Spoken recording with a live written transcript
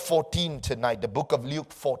14 tonight, the book of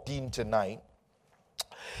Luke 14 tonight.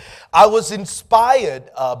 I was inspired,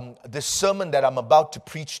 this sermon that I'm about to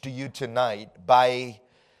preach to you tonight, by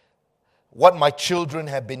what my children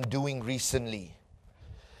have been doing recently.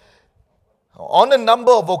 On a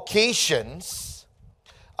number of occasions,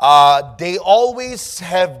 they always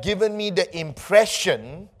have given me the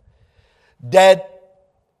impression that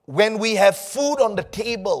when we have food on the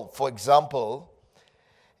table, for example,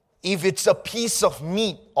 if it's a piece of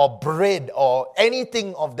meat or bread or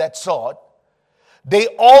anything of that sort, they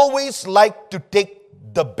always like to take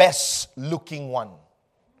the best looking one.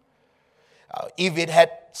 If it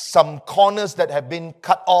had some corners that have been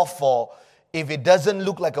cut off, or if it doesn't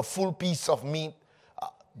look like a full piece of meat,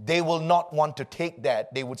 they will not want to take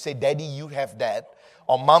that. They would say, "Daddy, you have that,"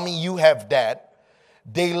 or "Mommy, you have that."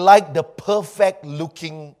 They like the perfect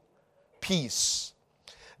looking piece.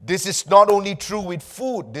 This is not only true with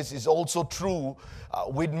food, this is also true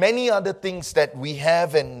with many other things that we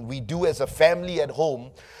have and we do as a family at home.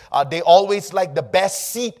 They always like the best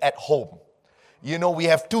seat at home. You know, we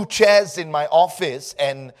have 2 chairs in my office,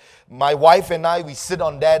 and my wife and I, we sit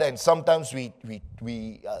on that, and sometimes we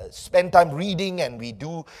spend time reading, and we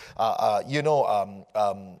do,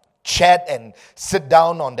 chat and sit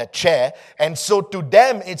down on that chair. And so to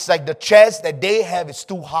them, it's like the chairs that they have is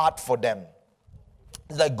too hard for them.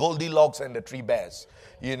 It's like Goldilocks and the 3 bears,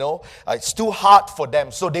 you know. It's too hard for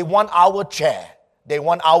them. So they want our chair. They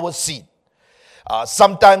want our seat.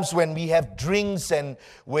 Sometimes when we have drinks and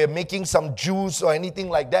we're making some juice or anything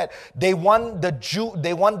like that, they want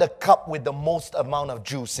the cup with the most amount of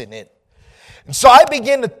juice in it. And so I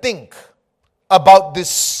began to think about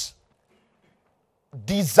this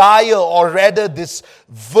desire, or rather this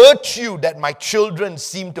virtue that my children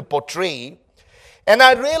seem to portray. And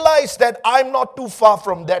I realized that I'm not too far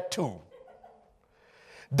from that too.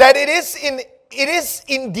 That it is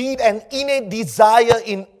indeed an innate desire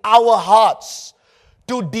in our hearts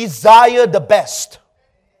to desire the best.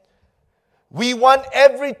 We want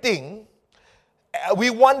everything.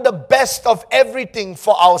 We want the best of everything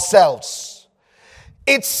for ourselves.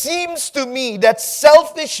 It seems to me that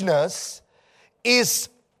selfishness is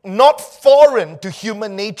not foreign to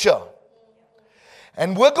human nature.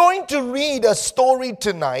 And we're going to read a story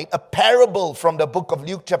tonight, a parable from the book of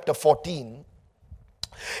Luke chapter 14.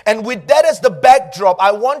 And with that as the backdrop,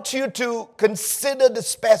 I want you to consider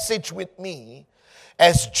this passage with me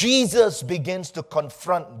as Jesus begins to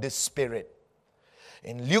confront this spirit.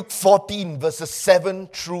 In Luke 14 verses 7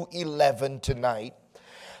 through 11 tonight,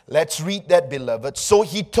 let's read that, beloved. So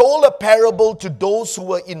he told a parable to those who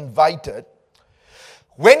were invited.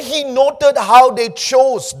 When he noted how they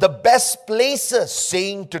chose the best places,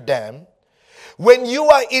 saying to them, "When you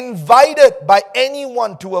are invited by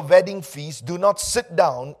anyone to a wedding feast, do not sit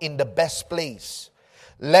down in the best place,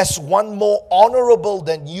 lest one more honorable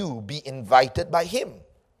than you be invited by him.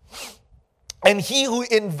 And he who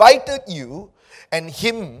invited you and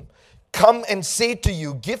him come and say to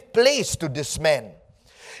you, 'Give place to this man.'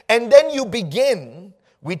 And then you begin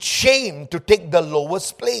with shame to take the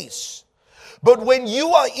lowest place. But when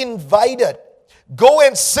you are invited, go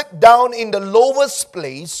and sit down in the lowest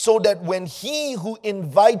place, so that when he who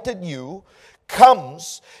invited you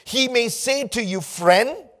comes, he may say to you,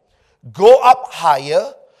 'Friend, go up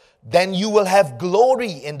higher,' then you will have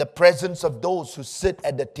glory in the presence of those who sit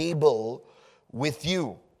at the table with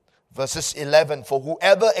you." Verses 11, "For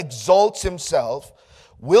whoever exalts himself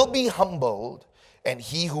will be humbled, and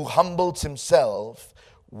he who humbles himself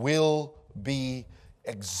will be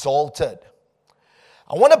exalted."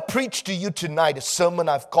 I want to preach to you tonight a sermon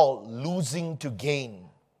I've called "Losing to Gain."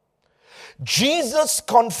 Jesus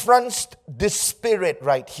confronts this spirit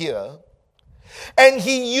right here, and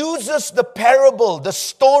he uses the parable, the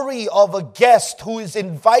story of a guest who is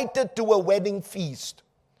invited to a wedding feast.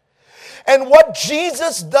 And what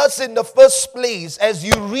Jesus does in the first place, as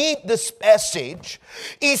you read this passage,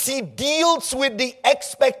 is he deals with the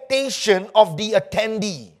expectation of the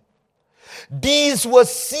attendee. These were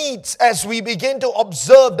seats, as we begin to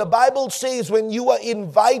observe. The Bible says when you are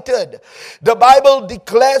invited, the Bible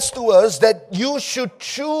declares to us that you should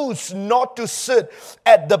choose not to sit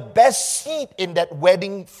at the best seat in that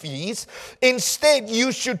wedding feast. Instead,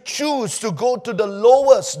 you should choose to go to the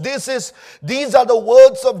lowest. These are the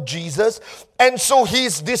words of Jesus. And so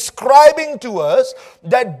he's describing to us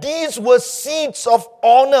that these were seats of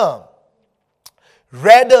honor.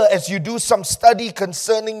 Rather, as you do some study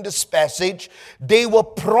concerning this passage, they were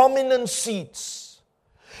prominent seats.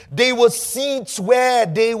 They were seats where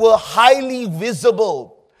they were highly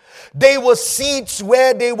visible. They were seats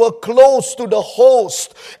where they were close to the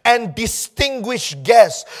host and distinguished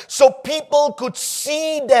guests. So people could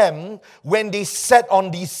see them when they sat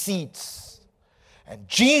on these seats. And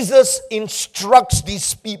Jesus instructs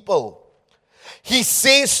these people. He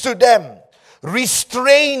says to them,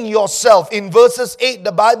 restrain yourself. In verses 8,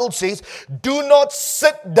 the Bible says, do not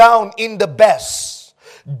sit down in the best.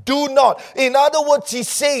 Do not. In other words, he's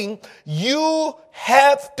saying, you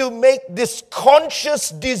have to make this conscious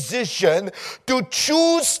decision to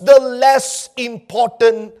choose the less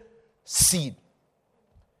important seat.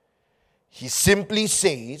 He simply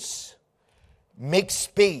says, make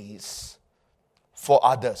space for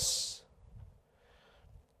others.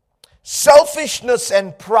 Selfishness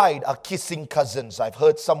and pride are kissing cousins. I've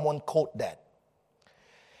heard someone quote that.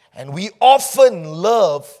 And we often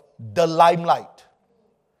love the limelight.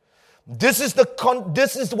 This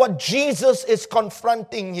is what Jesus is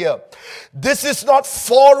confronting here. This is not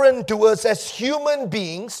foreign to us as human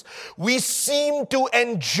beings. We seem to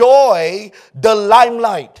enjoy the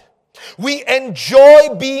limelight. We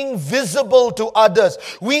enjoy being visible to others.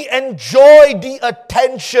 We enjoy the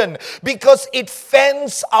attention because it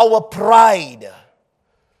fans our pride.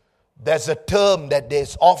 There's a term that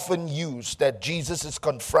is often used that Jesus is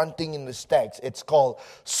confronting in this text. It's called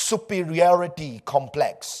superiority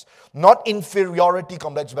complex. Not inferiority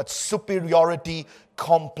complex, but superiority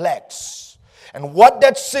complex. And what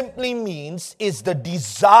that simply means is the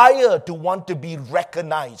desire to want to be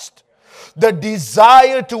recognized. The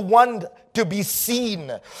desire to want to be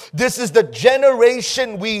seen. This is the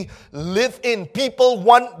generation we live in. People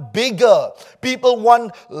want bigger. People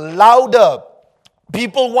want louder.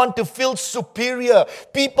 People want to feel superior.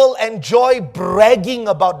 People enjoy bragging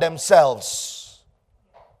about themselves.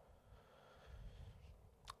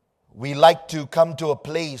 We like to come to a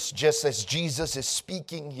place, just as Jesus is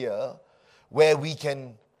speaking here, where we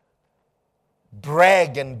can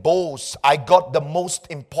brag and boast. I got the most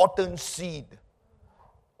important seed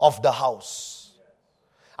of the house.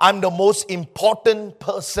 I'm the most important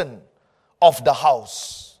person of the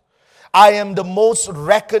house. I am the most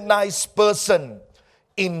recognized person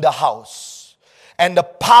in the house. And the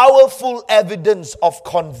powerful evidence of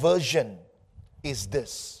conversion is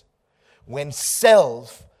this: when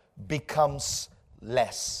self becomes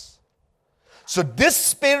less. So this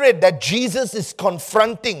spirit that Jesus is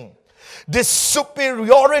confronting, this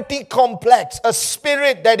superiority complex, a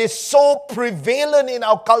spirit that is so prevalent in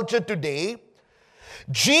our culture today,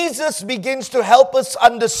 Jesus begins to help us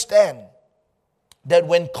understand that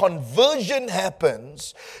when conversion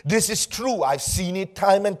happens, this is true. I've seen it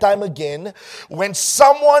time and time again. When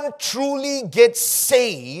someone truly gets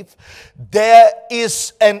saved, there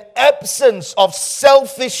is an absence of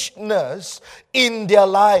selfishness in their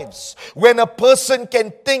lives. When a person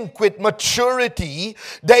can think with maturity,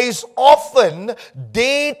 there is often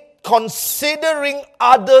they considering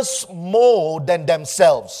others more than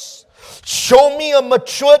themselves. Show me a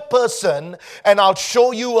matured person and I'll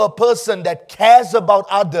show you a person that cares about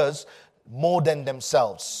others more than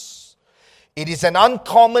themselves. It is an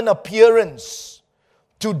uncommon appearance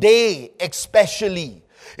today, especially.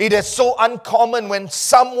 It is so uncommon when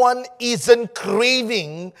someone isn't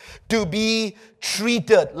craving to be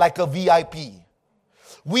treated like a VIP.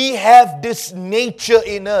 We have this nature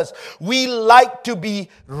in us. We like to be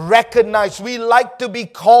recognized. We like to be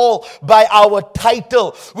called by our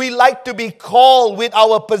title. We like to be called with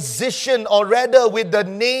our position, or rather with the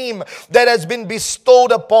name that has been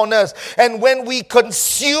bestowed upon us. And when we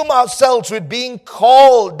consume ourselves with being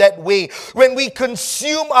called that way, when we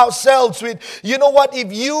consume ourselves with, you know what,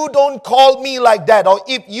 if you don't call me like that, or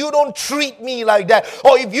if you don't treat me like that,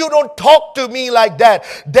 or if you don't talk to me like that,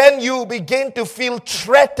 then you begin to feel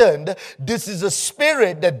threatened. This is a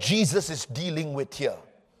spirit that Jesus is dealing with here.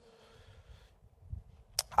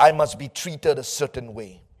 I must be treated a certain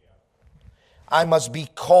way. I must be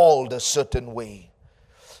called a certain way.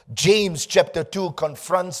 James chapter 2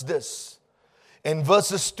 confronts this. In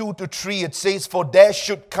verses 2 to 3 it says, "For there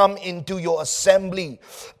should come into your assembly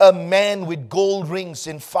a man with gold rings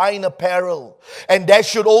in fine apparel, and there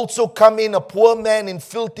should also come in a poor man in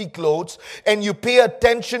filthy clothes, and you pay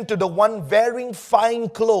attention to the one wearing fine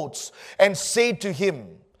clothes, and say to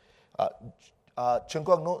him," Chen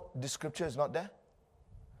Guang, no, this scripture is not there.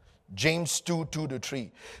 James 2, 2 to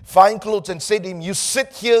 3. "Fine clothes, and say to him, you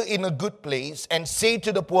sit here in a good place, and say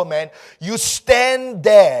to the poor man, you stand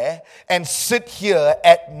there and sit here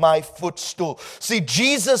at my footstool." See,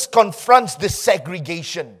 Jesus confronts this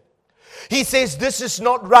segregation. He says this is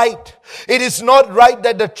not right. It is not right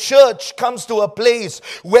that the church comes to a place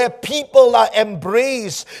where people are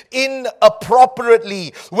embraced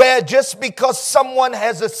inappropriately, where just because someone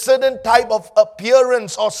has a certain type of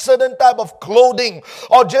appearance or certain type of clothing,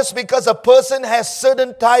 or just because a person has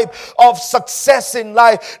certain type of success in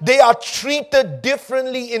life, they are treated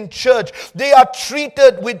differently in church. They are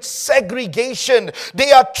treated with segregation.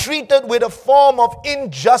 They are treated with a form of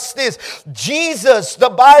injustice. Jesus, the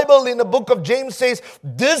Bible in the book of James says,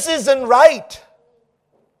 this isn't right.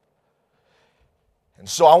 And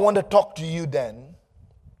so I want to talk to you then,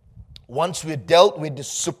 once we've dealt with the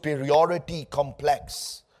superiority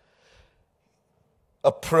complex,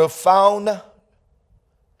 a profound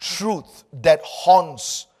truth that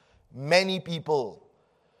haunts many people.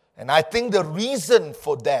 And I think the reason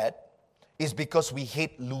for that is because we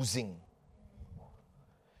hate losing.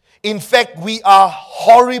 In fact, we are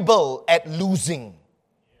horrible at losing.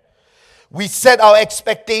 We set our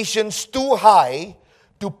expectations too high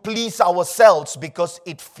to please ourselves because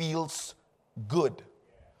it feels good.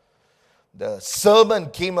 The sermon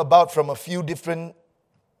came about from a few different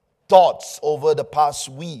thoughts over the past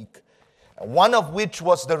week, one of which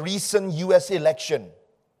was the recent US election,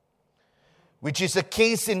 which is a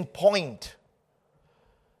case in point.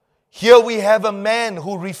 Here we have a man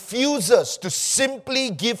who refuses to simply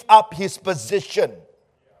give up his position.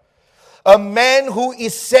 A man who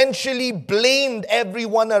essentially blamed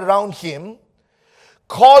everyone around him,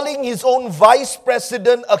 calling his own vice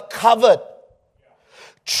president a coward,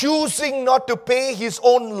 choosing not to pay his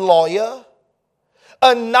own lawyer,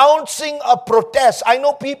 announcing a protest. I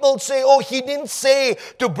know people say, oh, he didn't say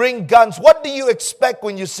to bring guns. What do you expect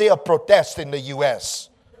when you say a protest in the US?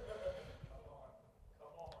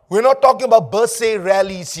 We're not talking about birthday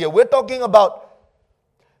rallies here. We're talking about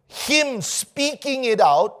him speaking it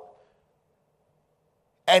out,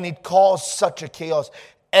 and it caused such a chaos.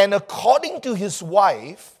 And according to his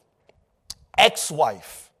wife,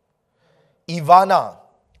 ex-wife, Ivana,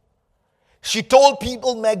 she told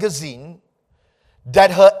People magazine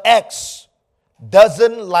that her ex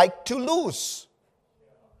doesn't like to lose.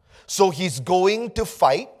 So he's going to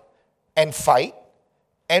fight and fight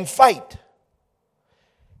and fight.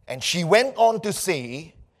 And she went on to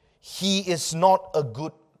say, he is not a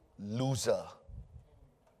good loser.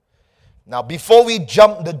 Now, before we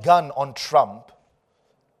jump the gun on Trump,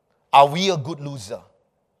 are we a good loser?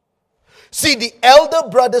 See, the elder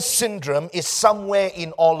brother syndrome is somewhere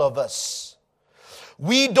in all of us.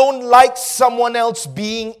 We don't like someone else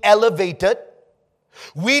being elevated.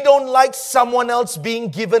 We don't like someone else being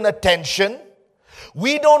given attention.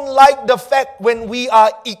 We don't like the fact when we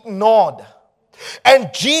are ignored. And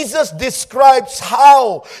Jesus describes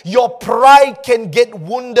how your pride can get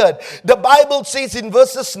wounded. The Bible says in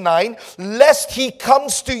verses 9, lest he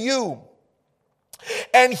comes to you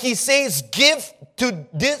and he says, give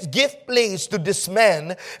place to this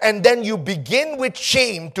man, and then you begin with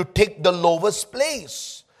shame to take the lowest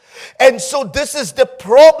place. And so this is the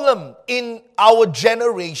problem in our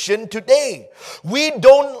generation today. We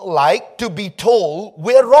don't like to be told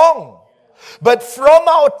we're wrong. But from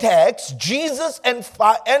our text, Jesus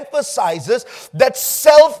emphasizes that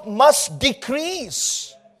self must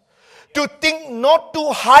decrease. To think not too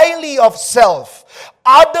highly of self.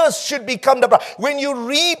 Others should become the priority. When you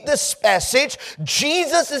read this passage,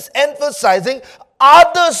 Jesus is emphasizing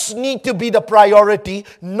others need to be the priority,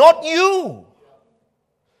 not you.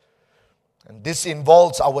 And this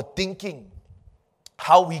involves our thinking,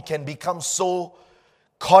 how we can become so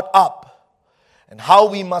caught up, and how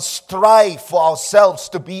we must strive for ourselves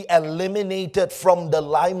to be eliminated from the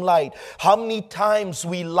limelight. How many times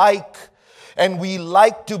we like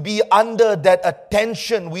to be under that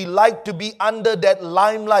attention. We like to be under that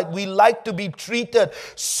limelight. We like to be treated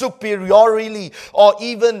superiorly or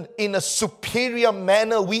even in a superior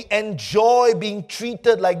manner. We enjoy being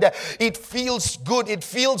treated like that. It feels good. It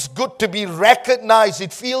feels good to be recognized.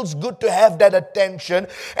 It feels good to have that attention.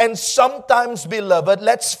 And sometimes, beloved,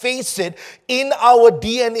 let's face it, in our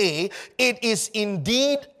DNA, it is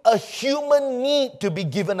indeed a human need to be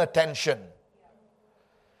given attention.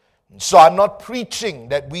 So I'm not preaching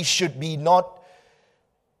that we should be not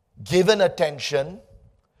given attention,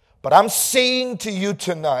 but I'm saying to you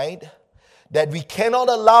tonight that we cannot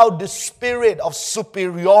allow the spirit of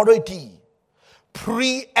superiority,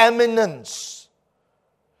 preeminence,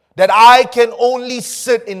 that I can only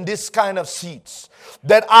sit in this kind of seats,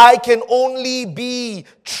 that I can only be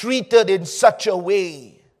treated in such a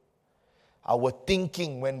way. Our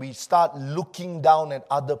thinking when we start looking down at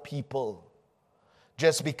other people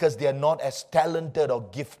just because they are not as talented or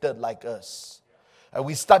gifted like us. And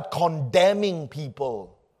we start condemning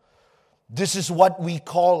people. This is what we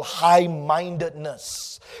call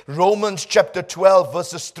high-mindedness. Romans chapter 12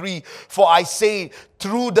 verses 3, for I say,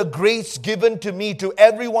 through the grace given to me, to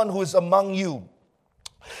everyone who is among you,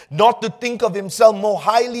 not to think of himself more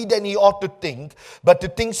highly than he ought to think, but to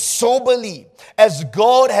think soberly, as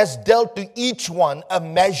God has dealt to each one a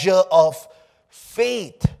measure of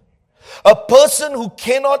faith. A person who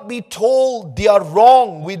cannot be told they are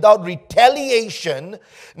wrong without retaliation,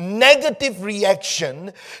 negative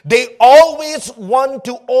reaction, they always want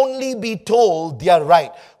to only be told they are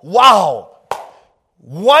right. Wow!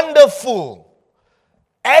 Wonderful!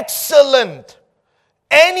 Excellent!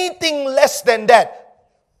 Anything less than that,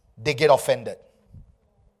 they get offended.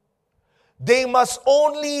 They must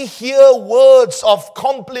only hear words of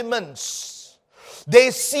compliments.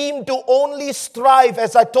 They seem to only strive,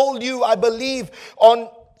 as I told you, I believe, on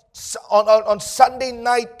Sunday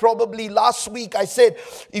night, probably last week, I said,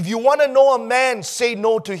 if you want to know a man, say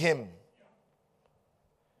no to him.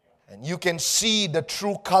 And you can see the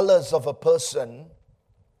true colors of a person.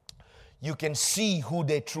 You can see who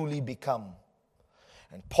they truly become.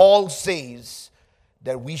 And Paul says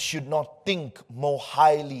that we should not think more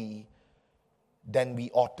highly than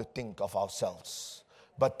we ought to think of ourselves,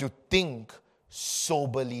 but to think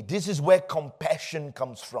soberly. This is where compassion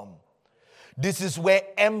comes from. This is where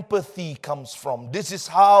empathy comes from. This is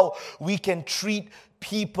how we can treat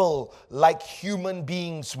people like human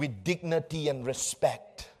beings with dignity and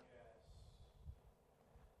respect.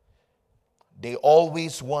 They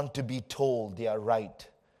always want to be told they are right.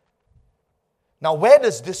 Now, where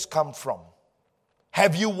does this come from?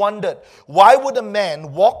 Have you wondered, why would a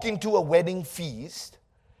man walk into a wedding feast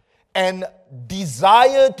and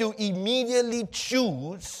desire to immediately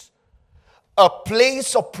choose a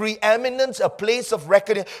place of preeminence, a place of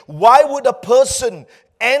recognition? Why would a person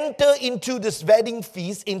enter into this wedding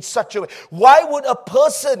feast in such a way? Why would a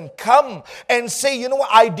person come and say, you know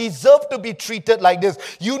what, I deserve to be treated like this?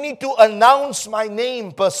 You need to announce my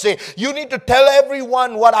name per se. You need to tell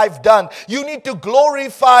everyone what I've done. You need to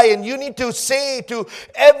glorify and you need to say to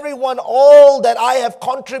everyone all that I have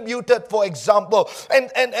contributed, for example.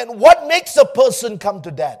 And what makes a person come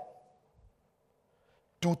to that?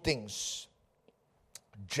 Two things: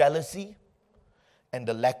 jealousy and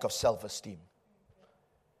the lack of self-esteem.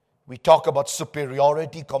 We talk about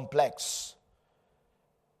superiority complex,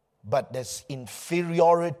 but there's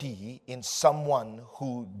inferiority in someone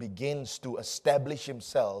who begins to establish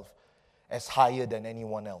himself as higher than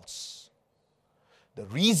anyone else. The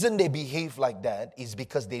reason they behave like that is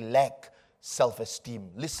because they lack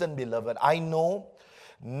self-esteem. Listen, beloved, I know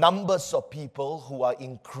numbers of people who are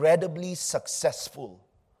incredibly successful,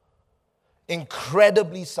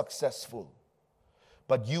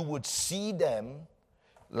 but you would see them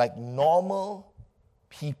like normal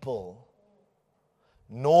people.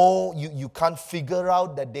 No, you can't figure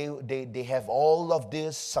out that they have all of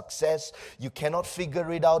this success. You cannot figure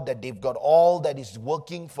it out that they've got all that is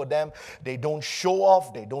working for them. They don't show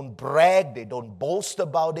off, they don't brag, they don't boast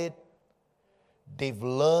about it. They've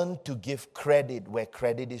learned to give credit where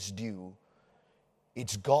credit is due.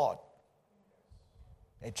 It's God.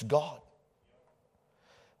 It's God.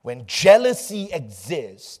 When jealousy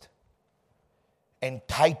exists,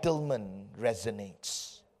 entitlement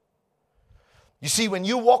resonates. You see, when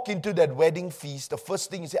you walk into that wedding feast, the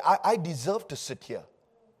first thing you say, I deserve to sit here.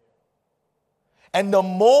 And the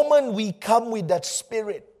moment we come with that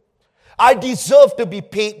spirit, I deserve to be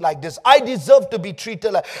paid like this. I deserve to be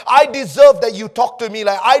treated like, I deserve that you talk to me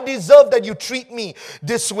like, I deserve that you treat me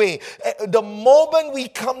this way. The moment we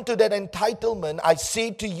come to that entitlement, I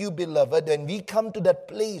say to you, beloved, when we come to that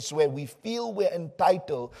place where we feel we're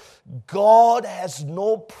entitled, God has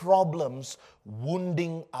no problems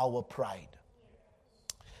wounding our pride.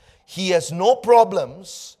 He has no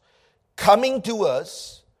problems coming to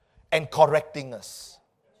us and correcting us.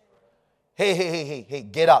 Hey,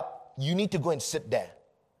 get up. You need to go and sit there.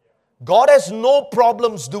 God has no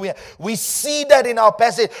problems doing it. We see that in our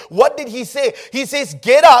passage. What did he say? He says,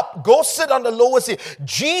 get up, go sit on the lower seat.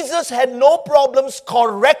 Jesus had no problems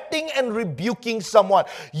correcting and rebuking someone.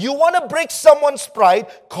 You want to break someone's pride,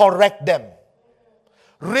 correct them.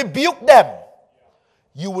 Rebuke them.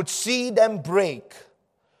 You would see them break,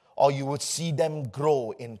 or you would see them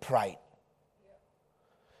grow in pride.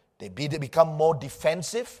 They become more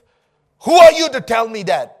defensive. Who are you to tell me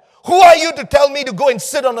that? Who are you to tell me to go and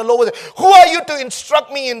sit on the lower? Who are you to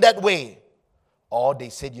instruct me in that way? Or they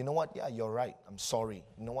said, you know what? Yeah, you're right. I'm sorry.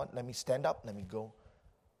 You know what? Let me stand up. Let me go.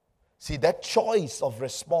 See, that choice of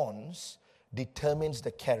response determines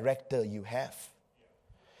the character you have.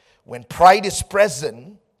 When pride is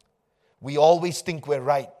present, we always think we're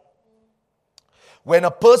right. When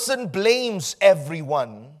a person blames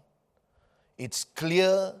everyone, it's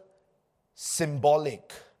clear,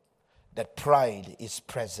 symbolic that pride is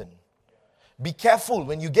present. Be careful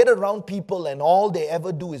when you get around people and all they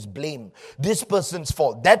ever do is blame. This person's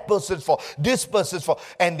fault, that person's fault, this person's fault.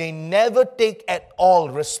 And they never take at all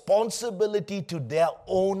responsibility to their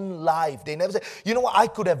own life. They never say, you know what, I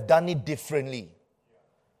could have done it differently.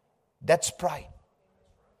 That's pride.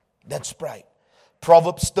 That's pride.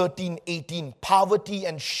 Proverbs 13:18, poverty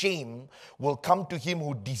and shame will come to him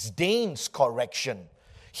who disdains correction,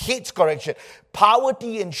 hates correction.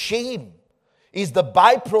 Poverty and shame is the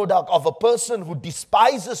byproduct of a person who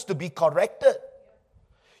despises to be corrected.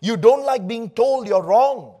 You don't like being told you're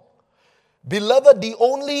wrong. Beloved, the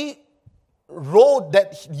only road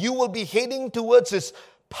that you will be heading towards is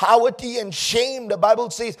poverty and shame, the Bible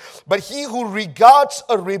says. But he who regards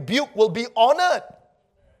a rebuke will be honored.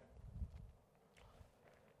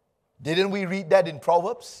 Didn't we read that in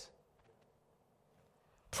Proverbs?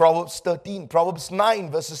 Proverbs 13, Proverbs 9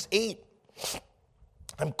 verses 8.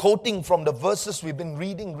 I'm quoting from the verses we've been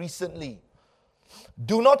reading recently.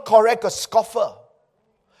 Do not correct a scoffer,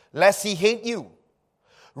 lest he hate you.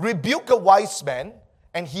 Rebuke a wise man,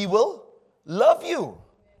 and he will love you.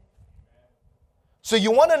 So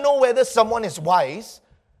you want to know whether someone is wise,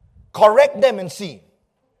 correct them and see.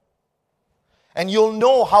 And you'll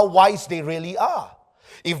know how wise they really are.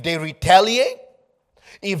 If they retaliate,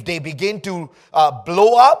 if they begin to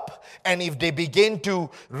blow up, and if they begin to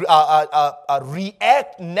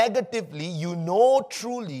react negatively, you know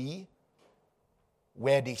truly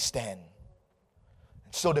where they stand.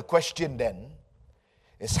 So the question then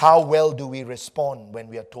is, how well do we respond when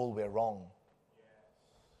we are told we're wrong?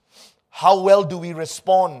 How well do we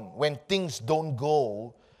respond when things don't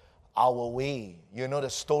go our way? You know the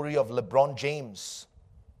story of LeBron James,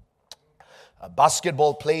 a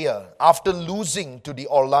basketball player. After losing to the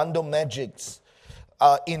Orlando Magic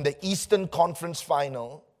in the Eastern Conference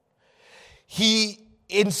Final, he,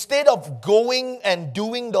 instead of going and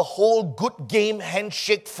doing the whole good game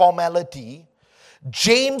handshake formality,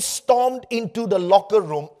 James stormed into the locker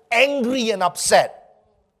room angry and upset.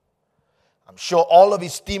 I'm sure all of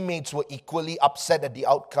his teammates were equally upset at the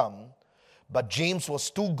outcome, but James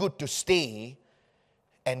was too good to stay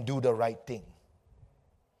and do the right thing.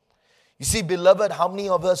 You see, beloved, how many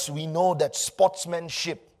of us, we know that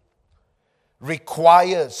sportsmanship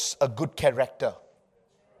requires a good character.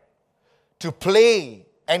 To play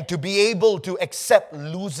and to be able to accept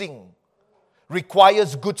losing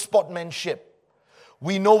requires good sportsmanship.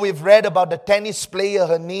 We know, we've read about the tennis player,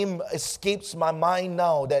 her name escapes my mind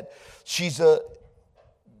now, that she's a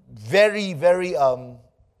very, very, does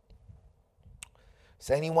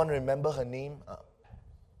anyone remember her name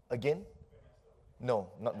again? No,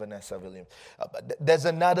 not Vanessa Williams. But there's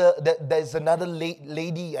another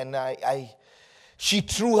lady, and she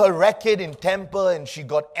threw her racket in temper, and she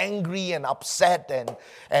got angry and upset,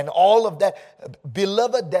 and all of that.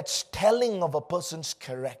 Beloved, that's telling of a person's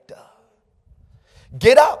character.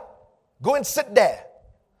 Get up, go and sit there.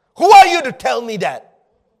 Who are you to tell me that?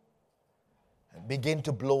 And begin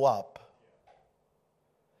to blow up.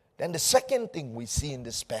 Then the second thing we see in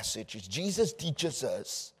this passage is Jesus teaches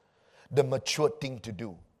us the mature thing to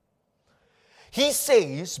do. He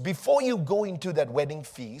says, before you go into that wedding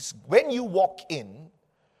feast, when you walk in,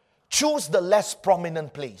 choose the less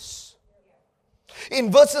prominent place. In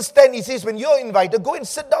verses 10, he says, when you're invited, go and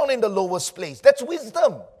sit down in the lowest place. That's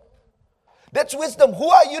wisdom. That's wisdom. Who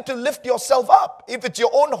are you to lift yourself up? If it's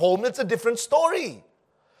your own home, it's a different story.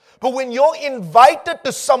 But when you're invited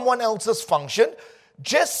to someone else's function,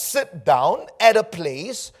 just sit down at a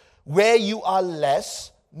place where you are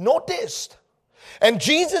less noticed. And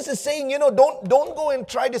Jesus is saying, don't go and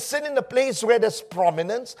try to sit in a place where there's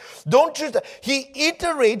prominence. Don't choose that. He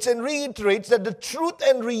iterates and reiterates that the truth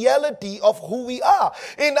and reality of who we are.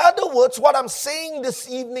 In other words, what I'm saying this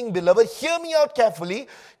evening, beloved, hear me out carefully.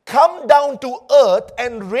 Come down to earth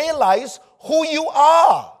and realize who you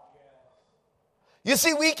are. You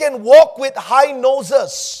see, we can walk with high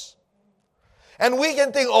noses. And we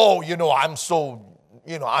can think, I'm so,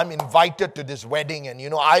 I'm invited to this wedding, and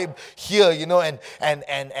I'm here,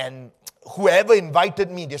 and whoever invited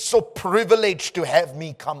me, they're so privileged to have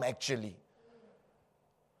me come actually.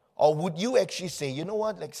 Or would you actually say, you know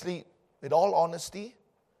what, actually, with all honesty,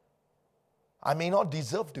 I may not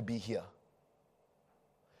deserve to be here.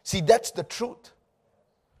 See, that's the truth.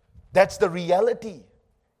 That's the reality.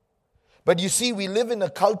 But you see, we live in a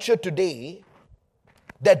culture today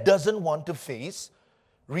that doesn't want to face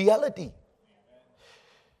reality.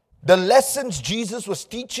 The lessons Jesus was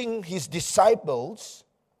teaching his disciples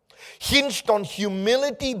hinged on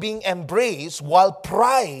humility being embraced while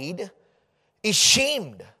pride is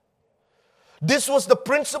shamed. This was the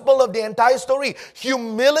principle of the entire story.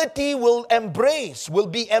 Humility will be embraced,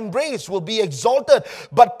 will be exalted,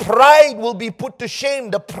 but pride will be put to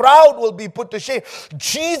shame. The proud will be put to shame.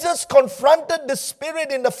 Jesus confronted the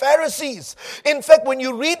spirit in the Pharisees. In fact, when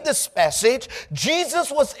you read this passage,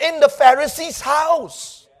 Jesus was in the Pharisees'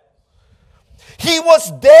 house. He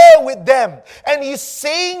was there with them, and he's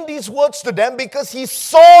saying these words to them because he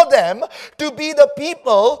saw them to be the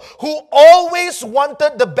people who always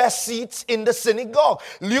wanted the best seats in the synagogue.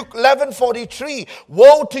 Luke 11:43,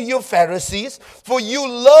 woe to you Pharisees, for you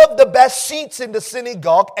love the best seats in the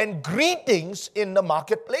synagogue and greetings in the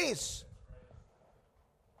marketplace.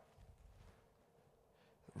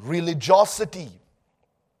 Religiosity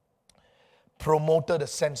promoted a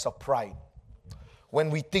sense of pride when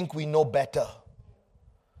we think we know better.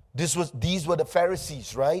 These were the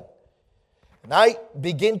Pharisees, right? And I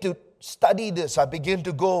began to study this. I began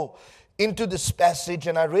to go into this passage,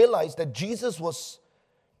 and I realized that Jesus was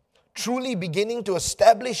truly beginning to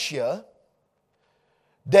establish here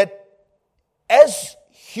that as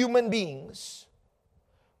human beings,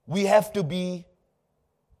 we have to be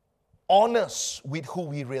honest with who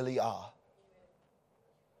we really are.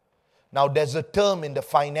 Now, there's a term in the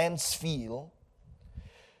finance field.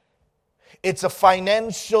 It's a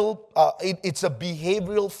financial, it's a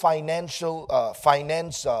behavioral finance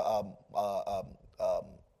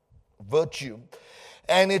virtue,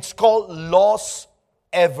 and it's called loss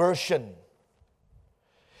aversion.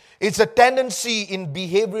 It's a tendency in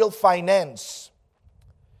behavioral finance.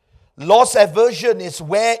 Loss aversion is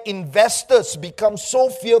where investors become so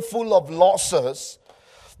fearful of losses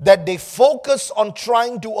that they focus on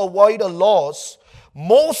trying to avoid a loss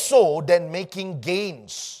more so than making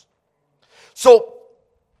gains. So,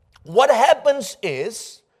 what happens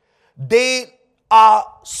is, they are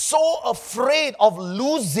so afraid of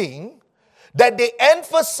losing that they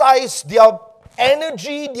emphasize their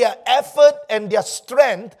energy, their effort, and their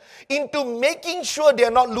strength into making sure they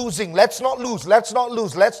are not losing. Let's not lose, let's not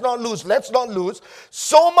lose, let's not lose, let's not lose.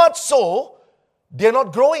 So much so, they're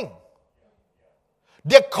not growing.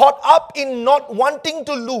 They're caught up in not wanting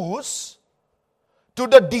to lose to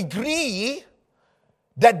the degree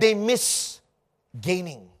that they miss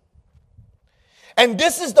gaining. And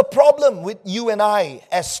this is the problem with you and I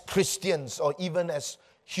as Christians, or even as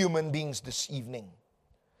human beings this evening.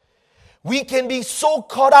 We can be so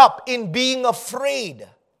caught up in being afraid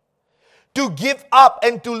to give up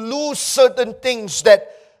and to lose certain things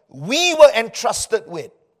that we were entrusted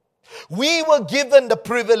with. We were given the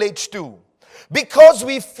privilege to. Because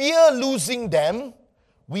we fear losing them,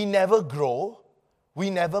 we never grow, we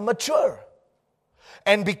never mature.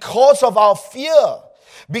 And because of our fear,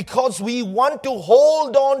 because we want to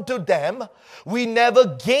hold on to them, we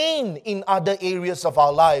never gain in other areas of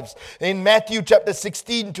our lives. In Matthew chapter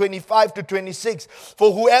 16, 25 to 26,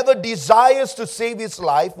 for whoever desires to save his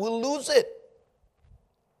life will lose it.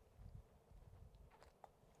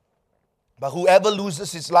 But whoever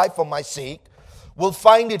loses his life for my sake will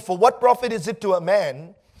find it. For what profit is it to a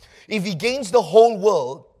man if he gains the whole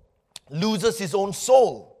world, loses his own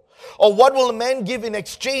soul? Or what will a man give in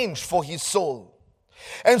exchange for his soul?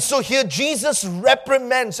 And so here Jesus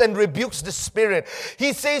reprimands and rebukes the spirit.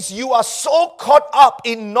 He says, you are so caught up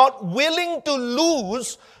in not willing to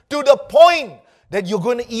lose to the point that you're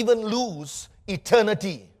going to even lose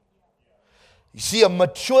eternity. You see, a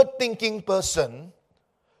mature thinking person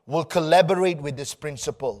will collaborate with this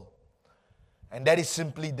principle. And that is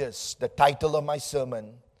simply this, the title of my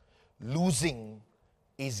sermon, Losing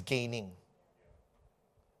is Gaining.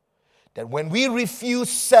 That when we refuse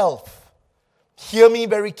self, hear me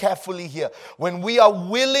very carefully here, when we are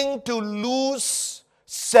willing to lose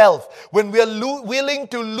self, when we are willing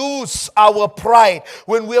to lose our pride,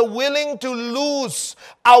 when we are willing to lose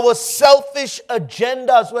our selfish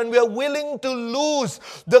agendas, when we are willing to lose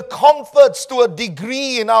the comforts to a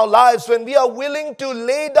degree in our lives, when we are willing to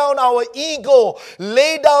lay down our ego,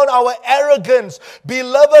 lay down our arrogance,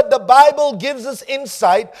 beloved, the Bible gives us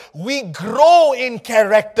insight, we grow in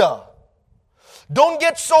character. Don't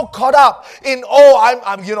get so caught up in,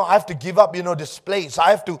 I have to give up, this place. I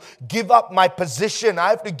have to give up my position. I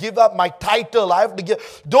have to give up my title.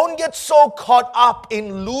 Don't get so caught up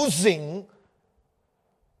in losing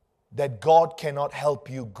that God cannot help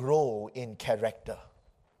you grow in character.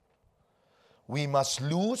 We must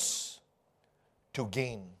lose to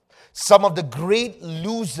gain. Some of the great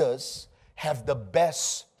losers have the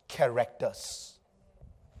best characters.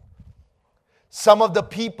 Some of the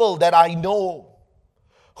people that I know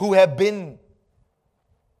who have been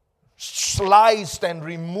sliced and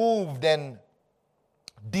removed, and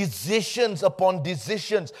decisions upon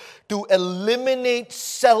decisions to eliminate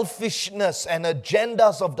selfishness and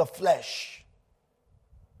agendas of the flesh.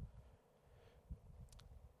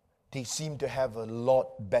 They seem to have a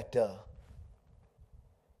lot better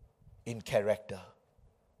in character.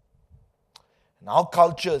 And our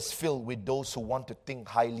culture is filled with those who want to think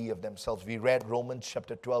highly of themselves. We read Romans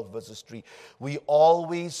chapter 12 verses 3. We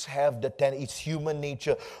always have it's human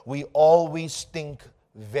nature. We always think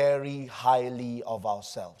very highly of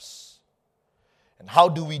ourselves. And how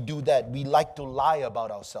do we do that? We like to lie about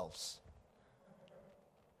ourselves.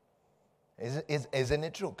 Isn't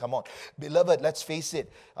it true? Come on. Beloved, let's face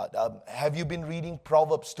it. Have you been reading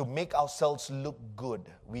Proverbs to make ourselves look good?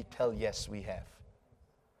 We tell yes, we have.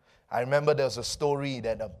 I remember there was a story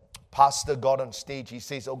that a pastor got on stage. He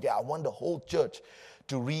says, okay, I want the whole church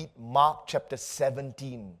to read Mark chapter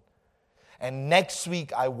 17. And next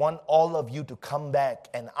week, I want all of you to come back.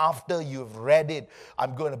 And after you've read it,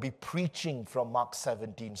 I'm going to be preaching from Mark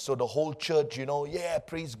 17. So the whole church,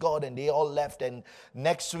 praise God. And they all left. And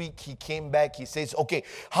next week, he came back. He says, okay,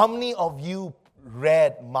 how many of you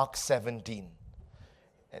read Mark 17?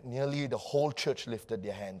 And nearly the whole church lifted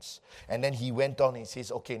their hands. And then he went on and he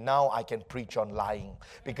says, okay, now I can preach on lying.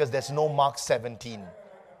 Because there's no Mark 17.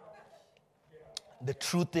 The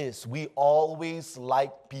truth is, we always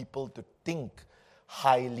like people to think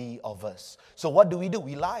highly of us. So what do?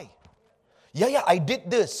 We lie. Yeah, I did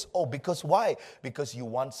this. Oh, because why? Because you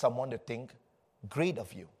want someone to think great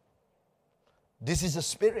of you. This is a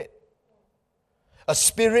spirit. A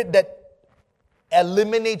spirit that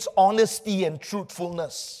eliminates honesty and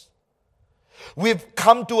truthfulness. We've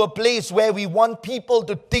come to a place where we want people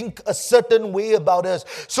to think a certain way about us.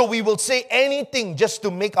 So we will say anything just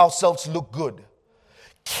to make ourselves look good.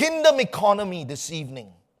 Kingdom economy this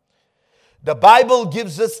evening. The Bible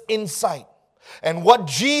gives us insight. And what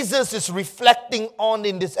Jesus is reflecting on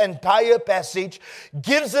in this entire passage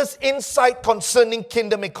gives us insight concerning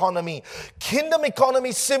kingdom economy. Kingdom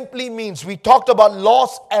economy simply means, we talked about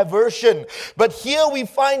loss aversion, but here we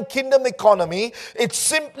find kingdom economy. It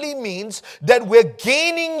simply means that we're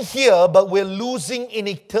gaining here, but we're losing in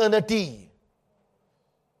eternity.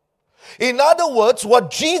 In other words,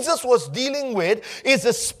 what Jesus was dealing with is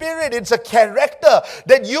a spirit, it's a character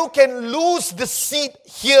that you can lose the seat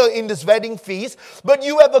here in this wedding feast, but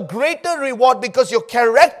you have a greater reward because your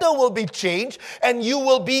character will be changed and you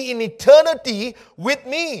will be in eternity with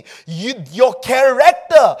me. Your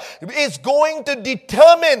character is going to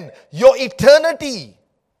determine your eternity.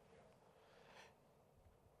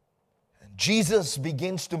 Jesus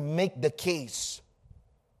begins to make the case.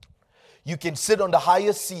 You can sit on the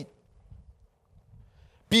highest seat.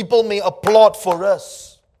 People may applaud for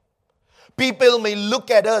us. People may look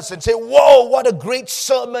at us and say, whoa, what a great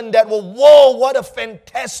sermon that was. Whoa, what a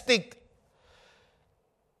fantastic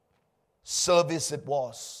service it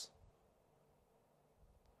was.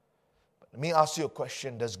 But let me ask you a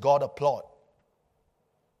question. Does God applaud?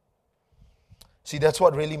 See, that's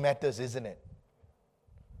what really matters, isn't it?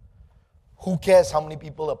 Who cares how many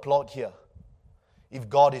people applaud here if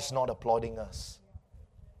God is not applauding us?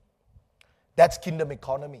 That's kingdom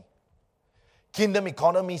economy. Kingdom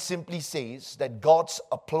economy simply says that God's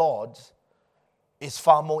applause is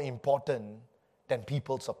far more important than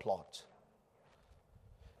people's applause.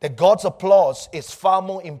 That God's applause is far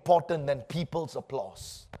more important than people's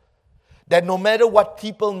applause. That no matter what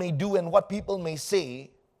people may do and what people may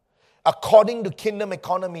say, according to kingdom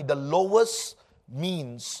economy, the lowest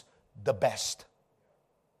means the best.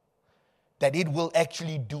 That it will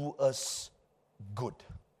actually do us good.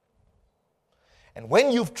 And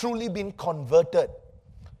when you've truly been converted,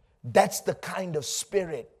 that's the kind of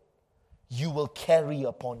spirit you will carry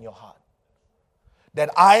upon your heart. That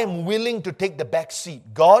I am willing to take the back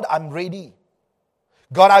seat. God, I'm ready.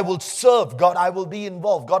 God, I will serve. God, I will be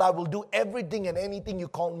involved. God, I will do everything and anything you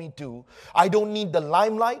call me to. I don't need the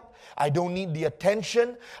limelight. I don't need the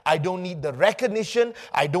attention. I don't need the recognition.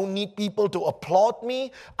 I don't need people to applaud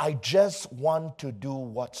me. I just want to do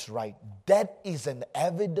what's right. That is an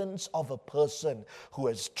evidence of a person who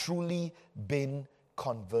has truly been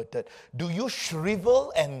converted. Do you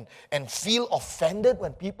shrivel and feel offended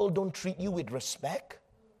when people don't treat you with respect?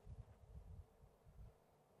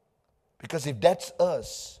 Because if that's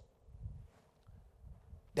us,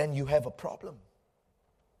 then you have a problem.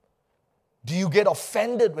 Do you get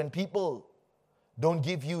offended when people don't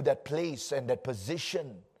give you that place and that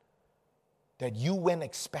position that you went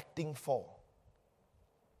expecting for?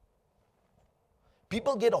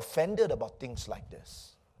 People get offended about things like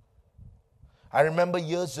this. I remember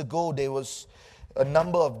years ago there was a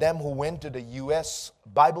number of them who went to the US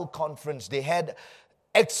Bible conference, they had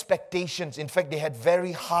expectations. In fact, they had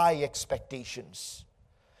very high expectations.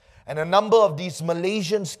 And a number of these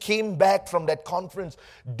Malaysians came back from that conference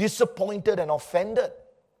disappointed and offended.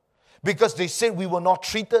 Because they said, we were not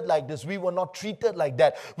treated like this, we were not treated like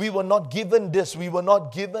that, we were not given this, we were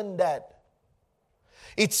not given that.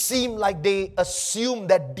 It seemed like they assumed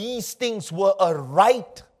that these things were a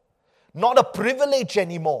right, not a privilege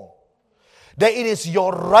anymore. That it is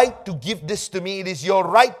your right to give this to me, it is your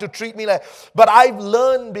right to treat me like. But I've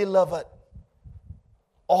learned, beloved,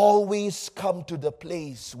 always come to the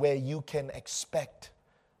place where you can expect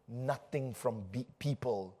nothing from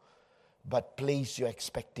people, but place your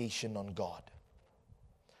expectation on God.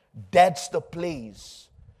 That's the place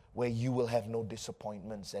where you will have no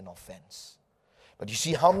disappointments and offense. But you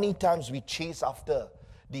see how many times we chase after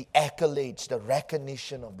the accolades, the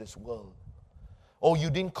recognition of this world. Oh,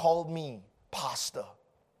 you didn't call me pastor.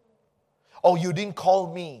 Oh, you didn't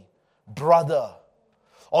call me brother.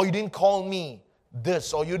 Or you didn't call me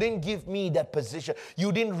this. Or you didn't give me that position.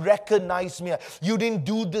 You didn't recognize me. You didn't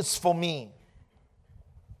do this for me.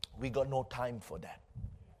 We got no time for that.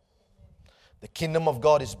 The kingdom of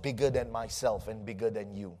God is bigger than myself and bigger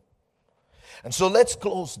than you. And so let's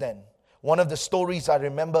close then. One of the stories I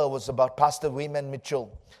remember was about Pastor Wayman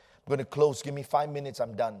Mitchell. I'm going to close. Give me 5 minutes.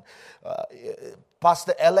 I'm done.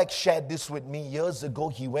 Pastor Alex shared this with me years ago.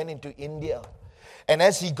 He went into India. And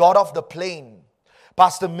as he got off the plane,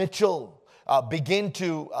 Pastor Mitchell began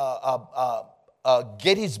to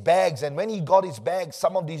get his bags. And when he got his bags,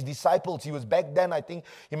 some of these disciples, he was back then, I think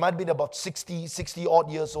he might have been about 60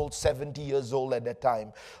 odd years old, 70 years old at that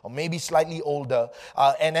time, or maybe slightly older.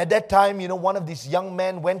 And at that time, one of these young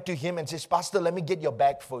men went to him and says, Pastor, let me get your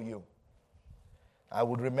bag for you. I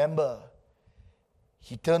would remember,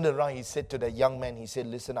 he turned around, he said to the young man, he said,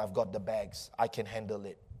 listen, I've got the bags, I can handle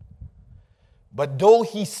it. But though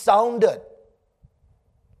he sounded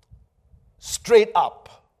straight up,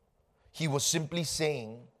 he was simply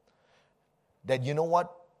saying that, you know what?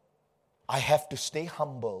 I have to stay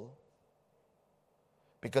humble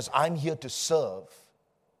because I'm here to serve.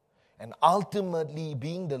 And ultimately,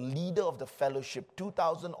 being the leader of the fellowship,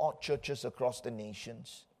 2,000 odd churches across the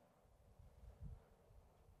nations,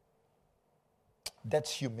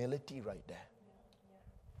 that's humility right there.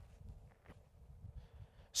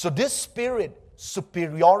 So this spirit,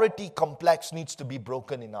 superiority complex needs to be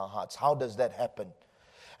broken in our hearts. How does that happen?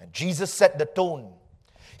 And Jesus set the tone.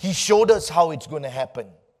 He showed us how it's going to happen.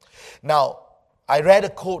 Now, I read a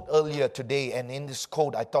quote earlier today, and in this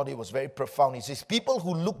quote, I thought it was very profound. He says, people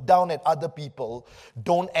who look down at other people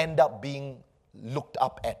don't end up being looked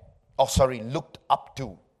up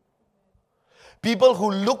to. People who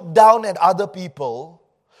look down at other people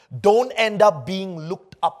don't end up being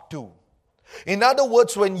looked up to. In other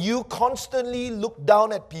words, when you constantly look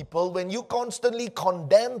down at people, when you constantly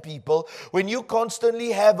condemn people, when you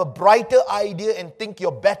constantly have a brighter idea and think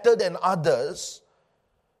you're better than others,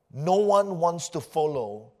 no one wants to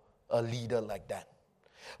follow a leader like that.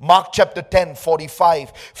 Mark chapter 10,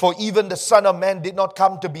 45, for even the Son of Man did not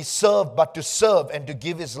come to be served, but to serve and to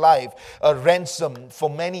give his life a ransom for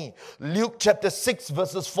many. Luke chapter 6,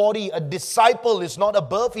 verses 40, a disciple is not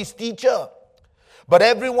above his teacher, but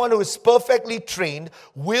everyone who is perfectly trained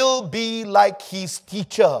will be like his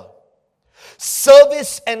teacher.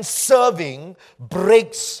 Service and serving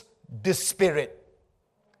breaks the spirit.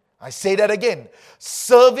 I say that again.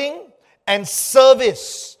 Serving and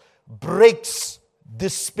service breaks the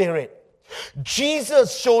spirit.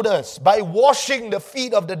 Jesus showed us by washing the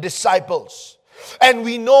feet of the disciples. And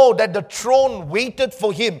we know that the throne waited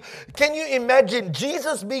for him. Can you imagine?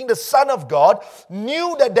 Jesus, being the Son of God,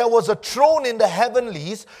 knew that there was a throne in the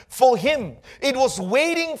heavenlies for him. It was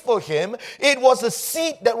waiting for him. It was a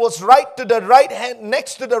seat that was right to the right hand,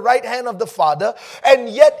 next to the right hand of the Father. And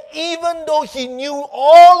yet, even though he knew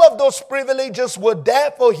all of those privileges were there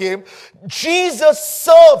for him, Jesus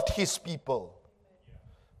served his people.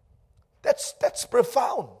 That's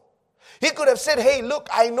profound. He could have said, hey, look,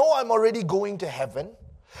 I know I'm already going to heaven.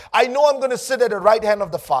 I know I'm going to sit at the right hand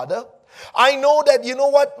of the Father. I know that, you know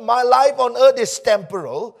what, my life on earth is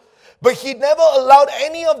temporal. But he never allowed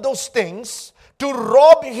any of those things to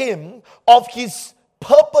rob him of his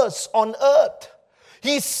purpose on earth.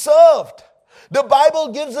 He served. The Bible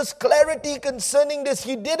gives us clarity concerning this.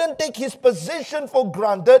 He didn't take his position for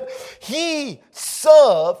granted. He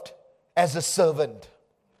served as a servant.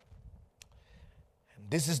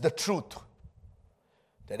 This is the truth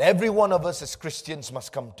that every one of us as Christians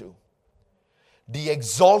must come to. The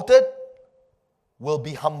exalted will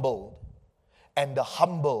be humbled, and the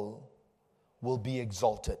humble will be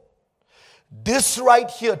exalted. This right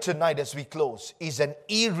here tonight as we close is an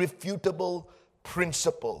irrefutable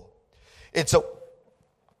principle. It's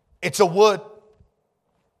a word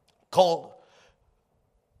called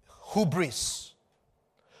hubris.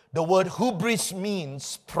 The word hubris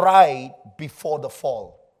means pride before the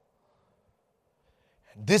fall.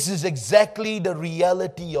 This is exactly the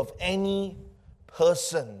reality of any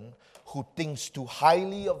person who thinks too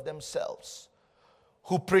highly of themselves,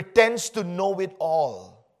 who pretends to know it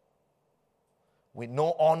all with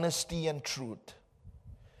no honesty and truth.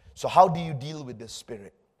 So how do you deal with this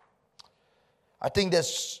spirit? I think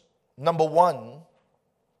there's, number one,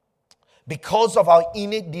 because of our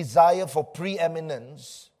innate desire for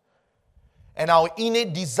preeminence and our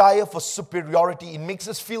innate desire for superiority, it makes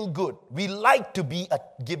us feel good. We like to be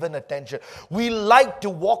given attention. We like to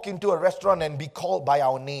walk into a restaurant and be called by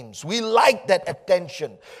our names. We like that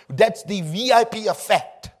attention. That's the VIP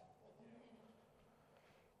effect.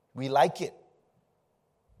 We like it.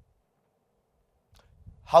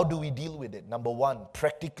 How do we deal with it? Number one,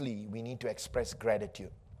 practically, we need to express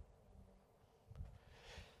gratitude.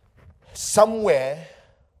 Somewhere,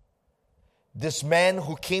 this man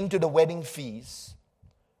who came to the wedding feast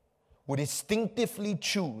would instinctively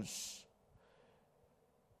choose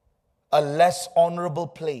a less honorable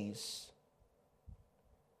place.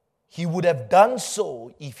 He would have done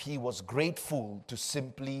so if he was grateful to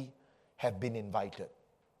simply have been invited.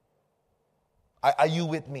 Are you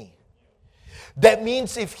with me? That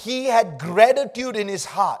means if he had gratitude in his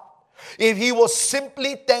heart, if he was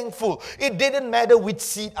simply thankful, it didn't matter which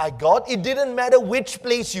seat I got, it didn't matter which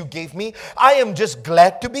place you gave me, I am just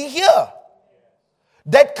glad to be here.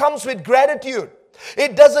 That comes with gratitude.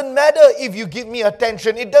 It doesn't matter if you give me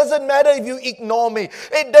attention, it doesn't matter if you ignore me,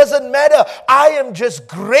 it doesn't matter. I am just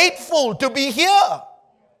grateful to be here.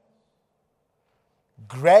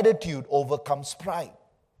 Gratitude overcomes pride.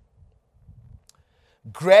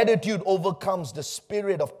 Gratitude overcomes the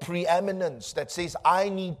spirit of preeminence that says, I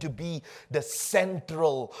need to be the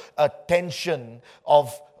central attention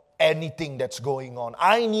of anything that's going on.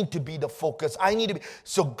 I need to be the focus.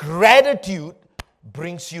 So gratitude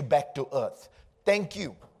brings you back to earth. Thank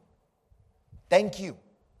you. Thank you.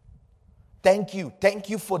 Thank you. Thank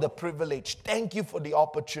you for the privilege. Thank you for the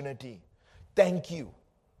opportunity. Thank you.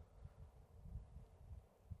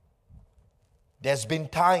 There's been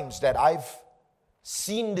times that I've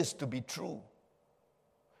seen this to be true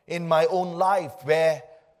in my own life where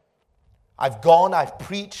I've gone, I've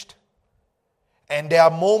preached, and there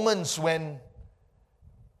are moments when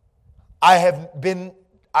I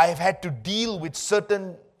have had to deal with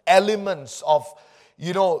certain elements of,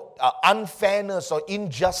 unfairness or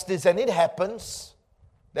injustice, and it happens.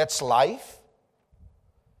 That's life.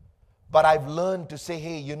 But I've learned to say,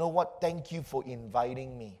 hey, you know what? Thank you for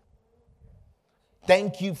inviting me.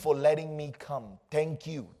 Thank you for letting me come. Thank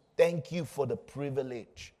you. Thank you for the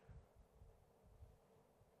privilege.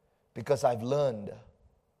 Because I've learned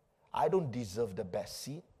I don't deserve the best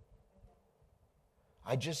seat.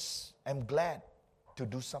 I just am glad to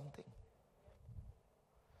do something.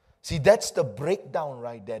 See, that's the breakdown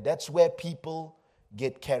right there. That's where people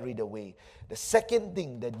get carried away. The second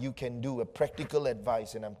thing that you can do, a practical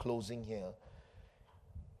advice, and I'm closing here,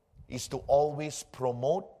 is to always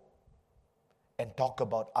promote and talk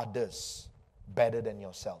about others better than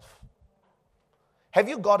yourself. Have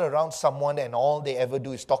you got around someone and all they ever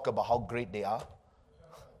do is talk about how great they are?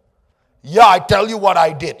 Yeah, I tell you what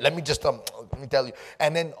I did. Let me tell you.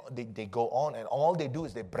 And then they go on and all they do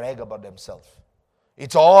is they brag about themselves.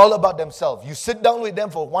 It's all about themselves. You sit down with them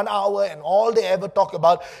for 1 hour and all they ever talk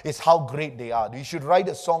about is how great they are. You should write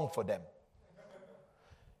a song for them.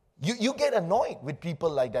 You get annoyed with people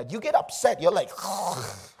like that. You get upset. You're like,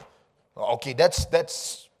 okay,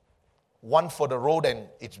 that's one for the road, and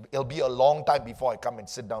it'll be a long time before I come and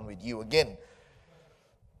sit down with you again.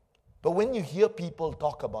 But when you hear people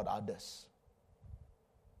talk about others,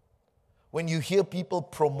 when you hear people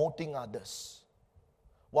promoting others,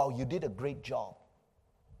 wow, you did a great job.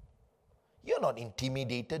 You're not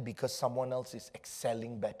intimidated because someone else is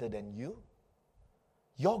excelling better than you.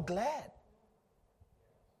 You're glad.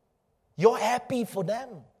 You're happy for them.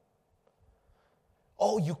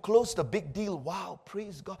 Oh, you closed a big deal. Wow,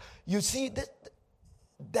 praise God. You see,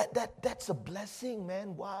 that's a blessing,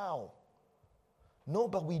 man. Wow. No,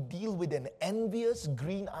 but we deal with an envious,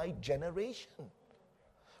 green-eyed generation.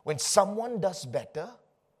 When someone does better,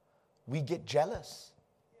 we get jealous.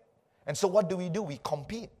 And so what do? We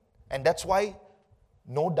compete. And that's why,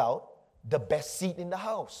 no doubt, the best seat in the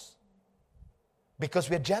house. Because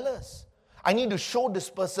we're jealous. I need to show this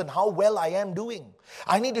person how well I am doing.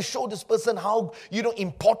 I need to show this person how,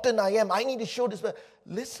 important I am. I need to show this person.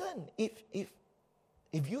 Listen,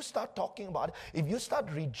 if you start talking about it, if you start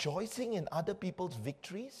rejoicing in other people's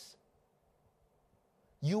victories,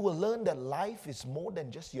 you will learn that life is more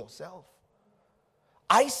than just yourself.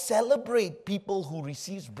 I celebrate people who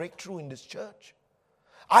receive breakthrough in this church.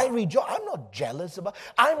 I rejoice. I'm not jealous about it.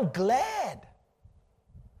 I'm glad.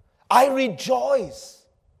 I rejoice.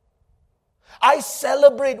 I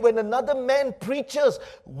celebrate when another man preaches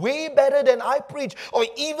way better than I preach, or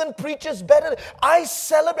even preaches better. I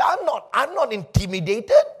celebrate. I'm not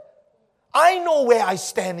intimidated. I know where I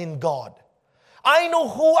stand in God. I know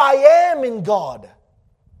who I am in God.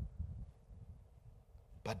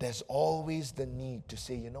 But there's always the need to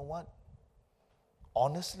say, you know what?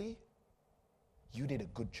 Honestly, you did a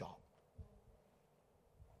good job.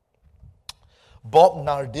 Bob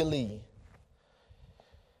Nardilli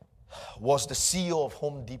was the CEO of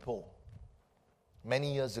Home Depot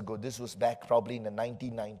many years ago. This was back probably in the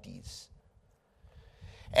 1990s.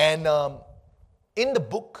 And in the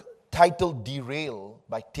book titled Derail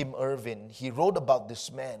by Tim Irwin, he wrote about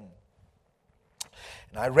this man.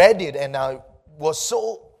 And I read it and I was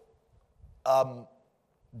so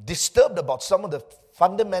disturbed about some of the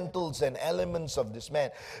fundamentals and elements of this man.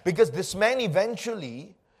 Because this man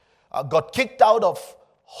eventually got kicked out of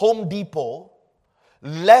Home Depot,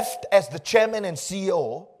 left as the chairman and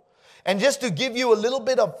CEO. And just to give you a little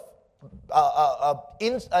bit of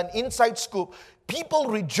an inside scoop, people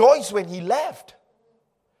rejoiced when he left.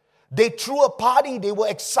 They threw a party, they were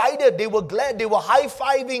excited, they were glad, they were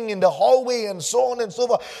high-fiving in the hallway and so on and so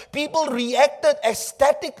forth. People reacted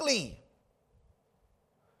ecstatically.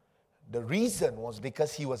 The reason was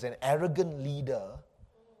because he was an arrogant leader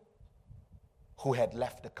who had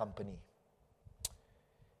left the company.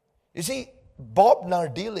 You see, Bob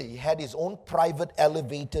Nardilli had his own private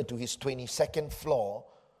elevator to his 22nd floor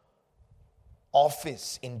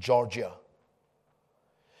office in Georgia.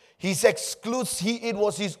 It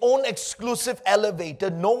was his own exclusive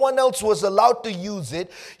elevator. No one else was allowed to use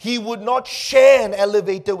it. He would not share an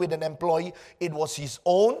elevator with an employee. It was his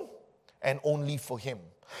own and only for him.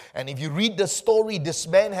 And if you read the story, this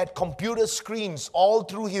man had computer screens all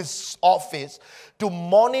through his office to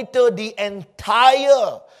monitor the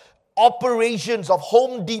entire operations of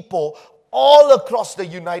Home Depot all across the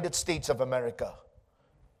United States of America.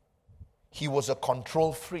 He was a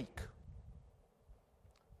control freak.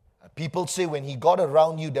 People say when he got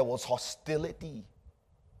around you, there was hostility.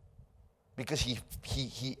 Because he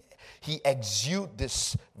exuded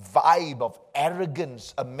this vibe of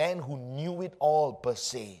arrogance, a man who knew it all per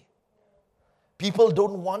se. People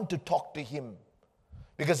don't want to talk to him.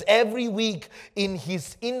 Because every week, in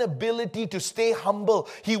his inability to stay humble,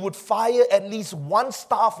 he would fire at least one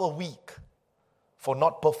staff a week for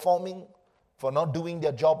not performing, for not doing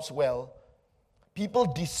their jobs well.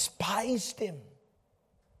 People despised him.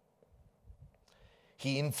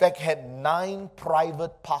 He in fact had 9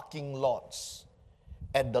 private parking lots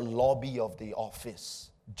at the lobby of the office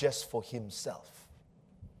just for himself.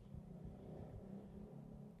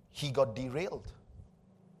 He got derailed,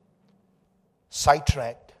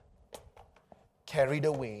 sidetracked, carried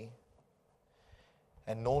away,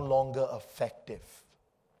 and no longer effective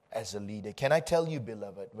as a leader. Can I tell you,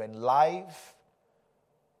 beloved, when life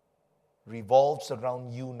revolves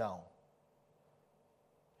around you now,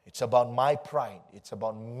 it's about my pride. It's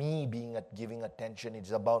about me giving attention. It's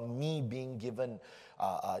about me being given,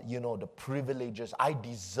 the privileges. I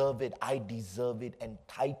deserve it.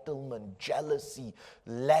 Entitlement, jealousy,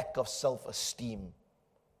 lack of self-esteem.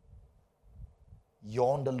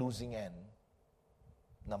 You're on the losing end,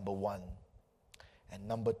 number one. And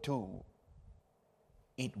number two,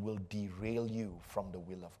 it will derail you from the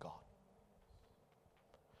will of God.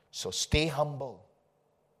 So stay humble.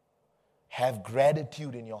 Have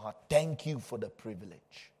gratitude in your heart. Thank you for the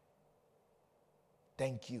privilege.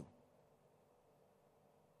 Thank you.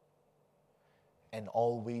 And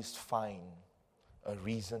always find a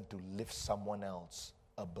reason to lift someone else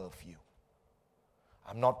above you.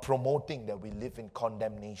 I'm not promoting that we live in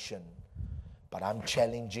condemnation, but I'm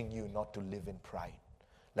challenging you not to live in pride.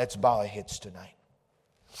 Let's bow our heads tonight.